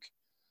unique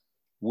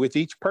with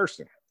each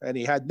person. And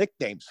he had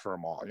nicknames for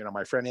them all.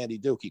 My friend Andy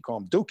Duke, he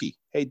called him Dookie.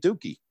 Hey,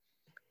 Dookie.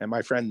 And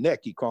my friend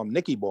Nick, he called him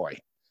Nicky Boy.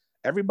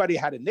 Everybody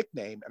had a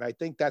nickname. And I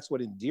think that's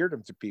what endeared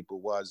him to people,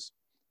 was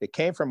it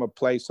came from a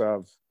place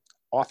of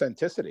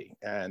authenticity.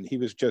 And he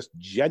was just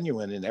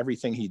genuine in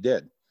everything he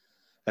did.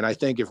 And I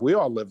think if we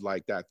all lived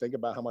like that, think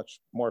about how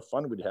much more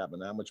fun we'd have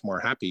and how much more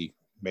happy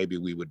maybe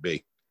we would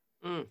be.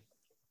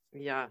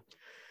 Yeah,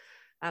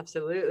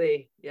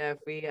 absolutely. Yeah, if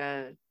we,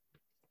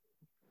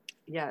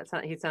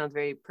 he sounds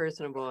very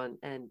personable,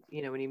 and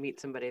when you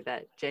meet somebody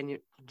that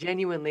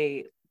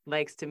genuinely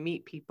likes to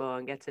meet people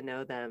and get to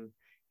know them,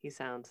 he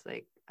sounds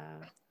like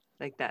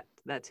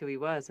that's who he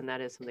was, and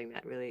that is something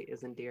that really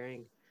is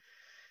endearing.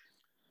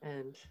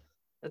 And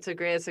that's a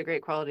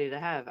great quality to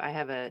have. I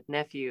have a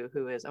nephew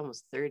who is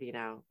almost 30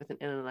 now with an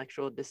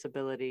intellectual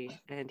disability,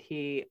 and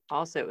he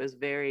also is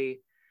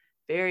very,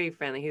 very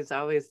friendly. He's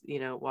always,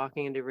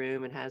 walking into a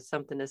room and has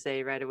something to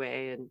say right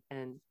away,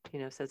 and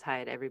says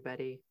hi to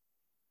everybody.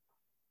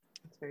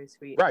 It's very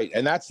sweet. Right.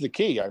 And that's the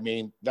key. I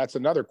mean, that's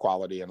another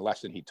quality and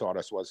lesson he taught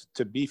us, was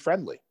to be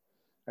friendly.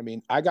 I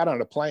mean, I got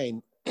on a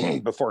plane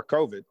before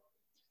COVID,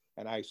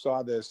 and I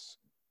saw this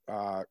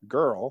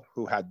girl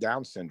who had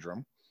Down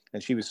syndrome,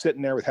 and she was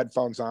sitting there with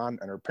headphones on,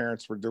 and her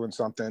parents were doing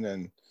something,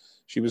 and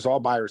she was all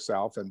by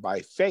herself. And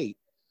by fate,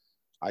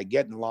 I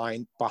get in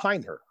line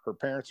behind her. Her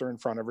parents are in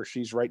front of her.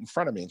 She's right in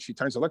front of me. And she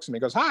turns and looks at me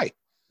and goes, hi.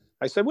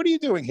 I said, what are you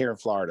doing here in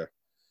Florida?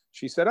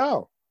 She said,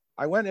 oh,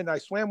 I went and I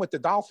swam with the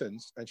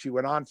dolphins. And she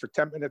went on for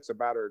 10 minutes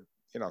about her,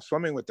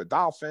 swimming with the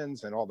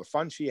dolphins and all the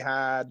fun she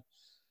had.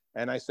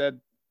 And I said,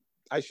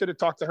 I should have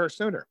talked to her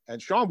sooner.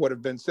 And Sean would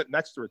have been sitting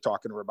next to her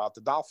talking to her about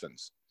the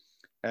dolphins.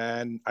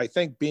 And I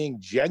think being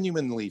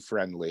genuinely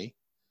friendly,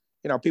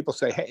 people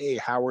say, hey,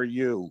 how are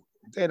you?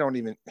 They don't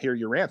even hear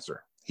your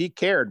answer. He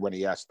cared when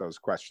he asked those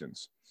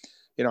questions.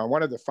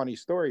 One of the funny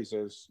stories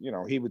is,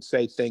 he would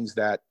say things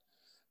that,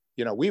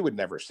 we would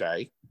never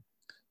say.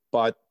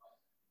 But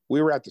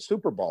we were at the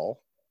Super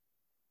Bowl,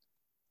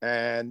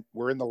 and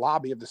we're in the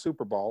lobby of the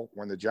Super Bowl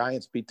when the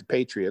Giants beat the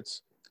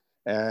Patriots,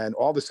 and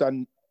all of a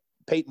sudden,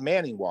 Peyton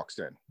Manning walks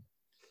in.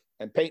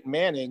 And Peyton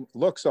Manning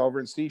looks over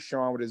and sees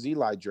Sean with his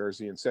Eli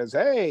jersey and says,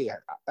 "Hey,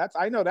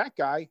 I know that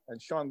guy."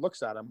 And Sean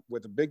looks at him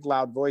with a big,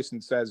 loud voice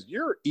and says,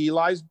 "You're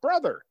Eli's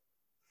brother."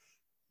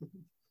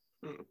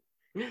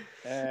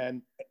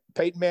 And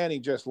Peyton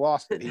Manning just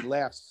lost it. He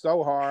laughed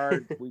so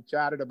hard. We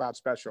chatted about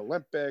Special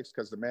Olympics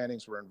because the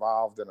Mannings were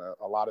involved in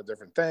a lot of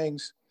different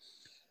things.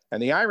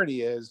 And the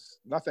irony is,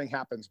 nothing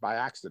happens by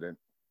accident.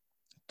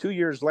 2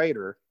 years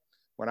later,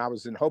 when I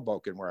was in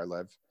Hoboken, where I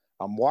live,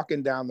 I'm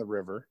walking down the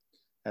river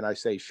and I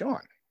say,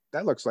 "Sean,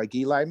 that looks like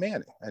Eli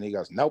Manning." And he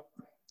goes, "Nope,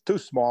 too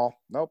small.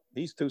 Nope,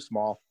 he's too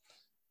small."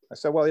 I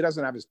said, "Well, he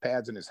doesn't have his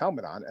pads and his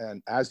helmet on."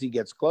 And as he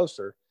gets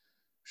closer,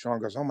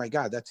 Sean goes, "Oh my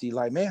God, that's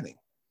Eli Manning."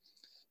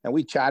 And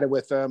we chatted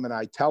with him, and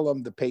I tell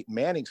him the Peyton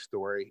Manning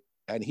story.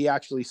 And he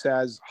actually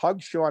says,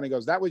 hug Sean. He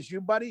goes, "That was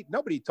you, buddy?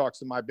 Nobody talks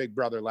to my big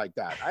brother like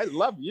that. I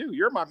love you.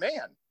 You're my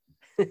man."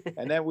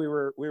 And then we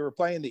were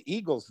playing the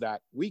Eagles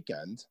that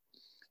weekend.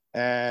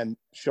 And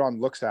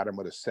Sean looks at him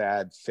with a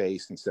sad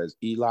face and says,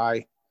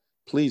 "Eli,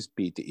 please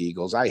beat the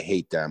Eagles. I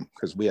hate them,"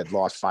 because we had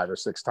lost 5 or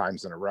 6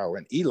 times in a row.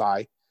 And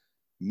Eli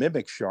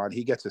mimics Sean.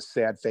 He gets a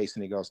sad face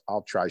and he goes,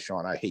 "I'll try,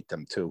 Sean. I hate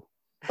them too."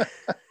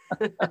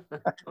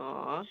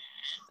 Aw.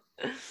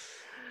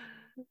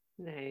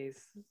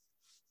 Nice.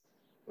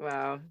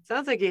 Wow.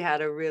 Sounds like you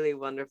had a really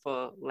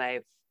wonderful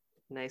life.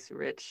 Nice,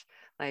 rich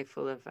life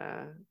full of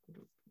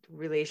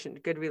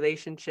good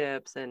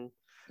relationships and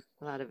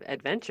a lot of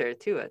adventure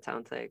too, it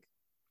sounds like.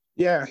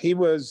 Yeah, he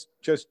was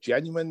just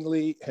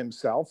genuinely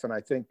himself. And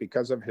I think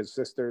because of his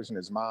sisters and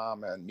his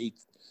mom and me,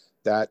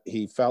 that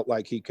he felt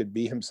like he could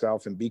be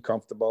himself and be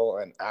comfortable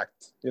and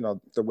act,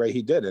 the way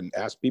he did and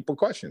ask people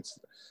questions.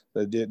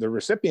 The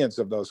recipients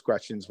of those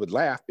questions would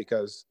laugh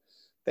because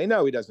they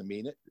know he doesn't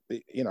mean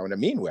it, in a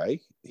mean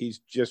way. He's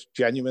just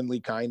genuinely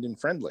kind and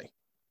friendly.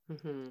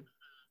 Mm-hmm.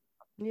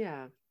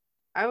 Yeah.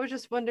 I was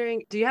just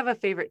wondering, do you have a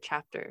favorite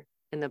chapter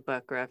in the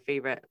book or a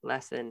favorite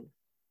lesson?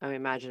 I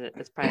imagine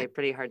it's probably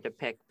pretty hard to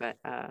pick, but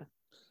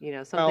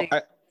something.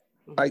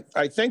 Well,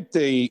 I think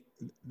the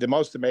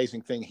most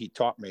amazing thing he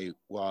taught me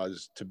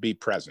was to be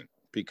present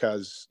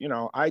because,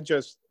 I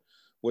just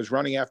was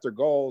running after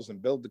goals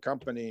and build the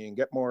company and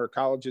get more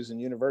colleges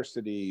and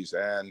universities.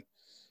 And,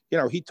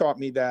 he taught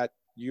me that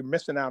you're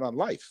missing out on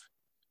life.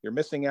 You're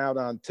missing out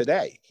on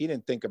today. He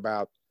didn't think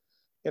about,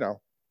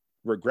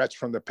 regrets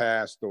from the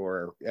past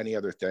or any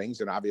other things.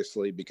 And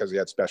obviously, because he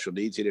had special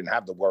needs, he didn't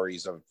have the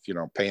worries of,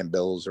 paying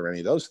bills or any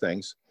of those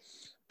things.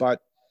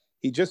 But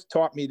he just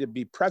taught me to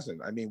be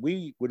present. I mean,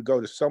 we would go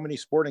to so many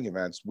sporting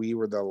events. We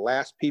were the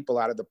last people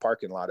out of the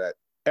parking lot at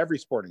every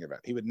sporting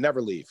event. He would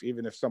never leave,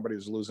 even if somebody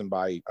was losing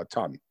by a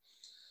ton.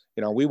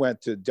 We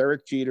went to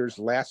Derek Jeter's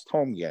last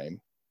home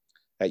game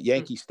at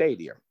Yankee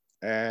Stadium.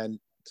 And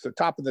it's the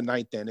top of the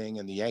 9th inning,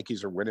 and the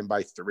Yankees are winning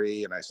by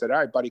 3. And I said, "All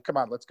right, buddy, come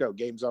on, let's go.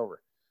 Game's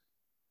over."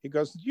 He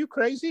goes, "You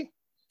crazy?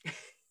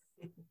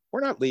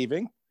 We're not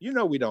leaving.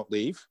 We don't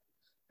leave."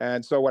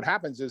 And so what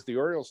happens is the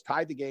Orioles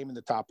tied the game in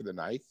the top of the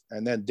 9th,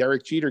 and then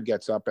Derek Jeter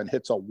gets up and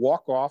hits a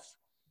walk-off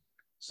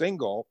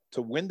single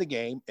to win the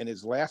game in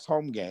his last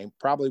home game,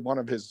 probably one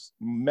of his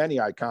many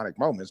iconic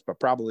moments, but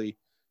probably,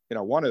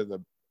 one of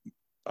the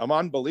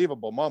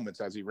unbelievable moments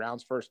as he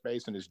rounds first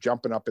base and is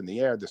jumping up in the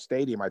air. The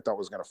stadium I thought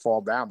was going to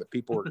fall down. The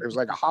people it was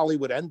like a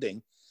Hollywood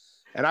ending.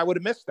 And I would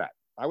have missed that.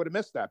 I would have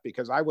missed that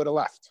because I would have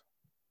left.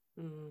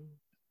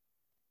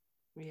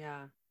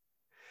 Yeah,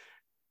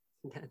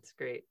 that's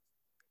great.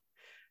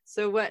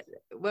 So what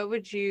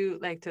would you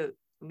like to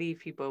leave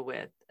people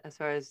with as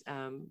far as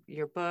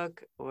your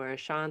book or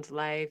Sean's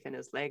life and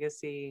his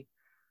legacy?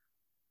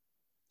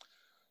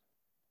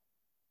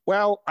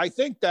 Well, I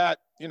think that,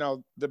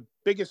 the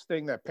biggest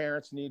thing that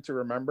parents need to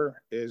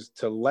remember is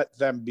to let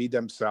them be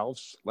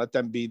themselves, let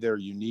them be their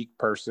unique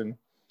person.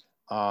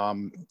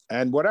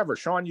 And whatever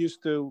Sean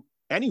used to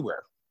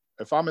anywhere,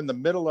 if I'm in the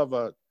middle of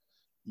a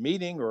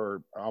meeting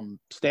or I'm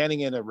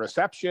standing in a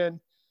reception,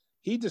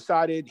 he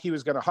decided he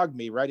was going to hug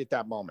me right at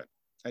that moment.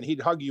 And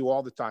he'd hug you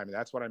all the time. And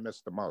that's what I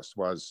missed the most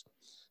was,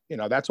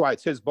 that's why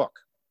it's his book.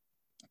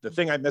 The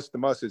thing I missed the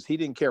most is he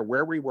didn't care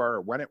where we were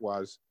or when it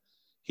was.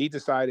 He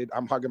decided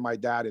I'm hugging my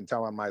dad and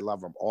telling him I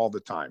love him all the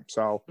time.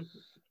 So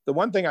the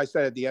one thing I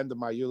said at the end of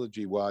my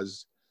eulogy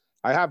was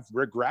I have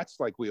regrets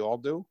like we all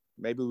do.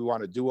 Maybe we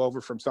want to do over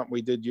from something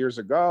we did years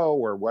ago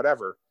or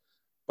whatever.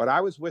 But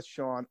I was with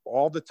Sean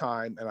all the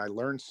time, and I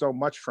learned so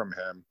much from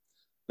him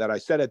that I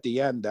said at the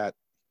end that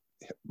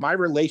my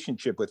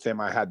relationship with him,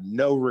 I had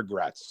no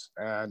regrets,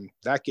 and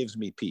that gives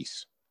me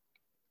peace.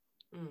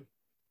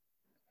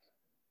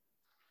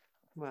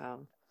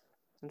 Wow,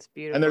 that's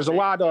beautiful. And there's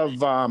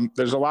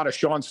a lot of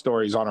Sean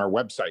stories on our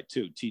website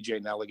too,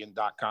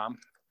 tjnelligan.com.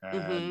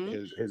 And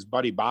his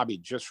buddy Bobby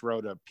just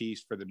wrote a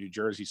piece for the New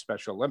Jersey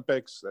Special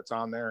Olympics that's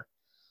on there,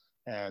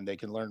 and they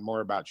can learn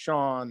more about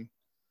Sean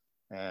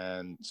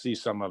and see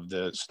some of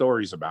the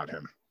stories about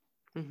him.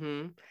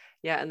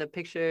 Yeah, and the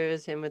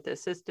pictures, him with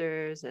his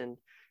sisters, and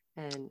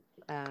and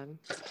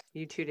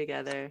you two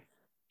together.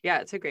 Yeah,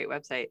 it's a great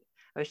website.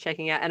 I was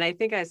checking out, and I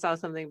think I saw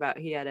something about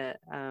he had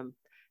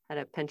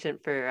a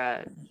penchant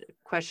for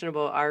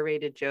questionable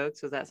R-rated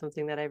jokes. Was that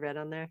something that I read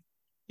on there?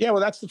 Yeah,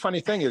 well, that's the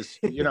funny thing is,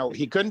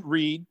 he couldn't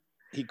read,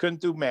 he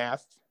couldn't do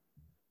math,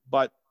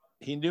 but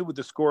he knew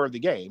the score of the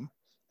game,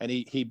 and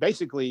he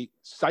basically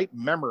sight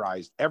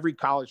memorized every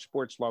college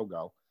sports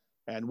logo.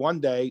 And one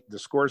day, the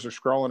scores are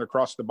scrolling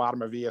across the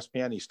bottom of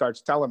ESPN. He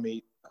starts telling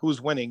me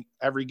who's winning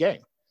every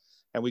game.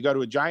 And we go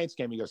to a Giants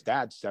game. He goes,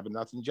 Dad,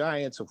 7-0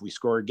 Giants. If we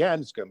score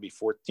again, it's going to be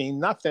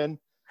 14-0.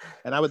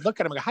 And I would look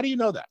at him and go, how do you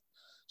know that?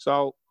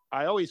 So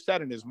I always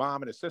said, and his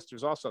mom and his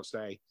sisters also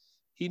say,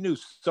 he knew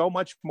so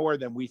much more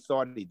than we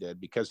thought he did,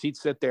 because he'd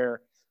sit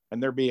there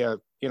and there'd be a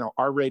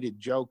R-rated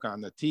joke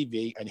on the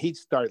TV, and he'd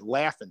start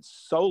laughing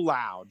so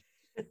loud,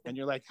 and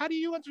you're like, how do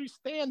you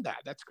understand that?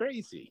 That's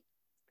crazy.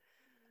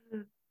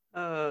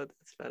 Oh,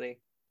 that's funny.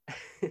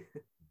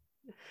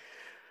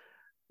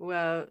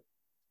 Well,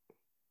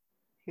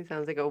 he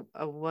sounds like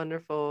a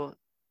wonderful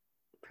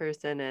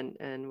person,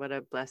 and what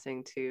a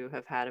blessing to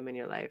have had him in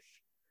your life.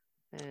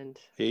 And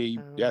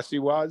yes, he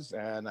was,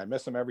 and I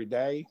miss him every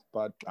day,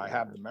 but I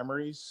have the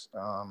memories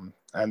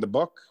and the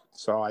book,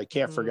 so I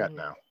can't forget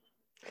now.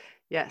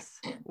 Yes.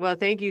 Well,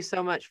 thank you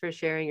so much for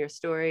sharing your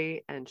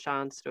story and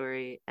Sean's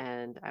story,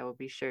 and I will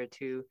be sure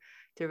to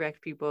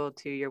direct people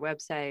to your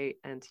website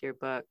and to your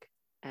book.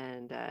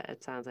 And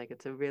it sounds like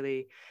it's a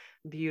really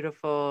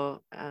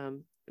beautiful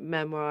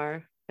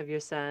memoir of your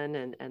son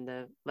and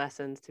the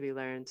lessons to be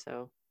learned.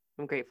 So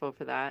I'm grateful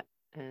for that.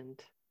 And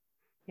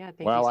yeah,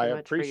 thank you so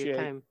much for your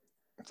time.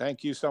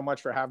 Thank you so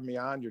much for having me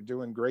on. You're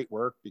doing great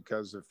work,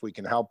 because if we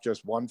can help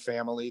just one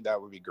family,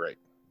 that would be great.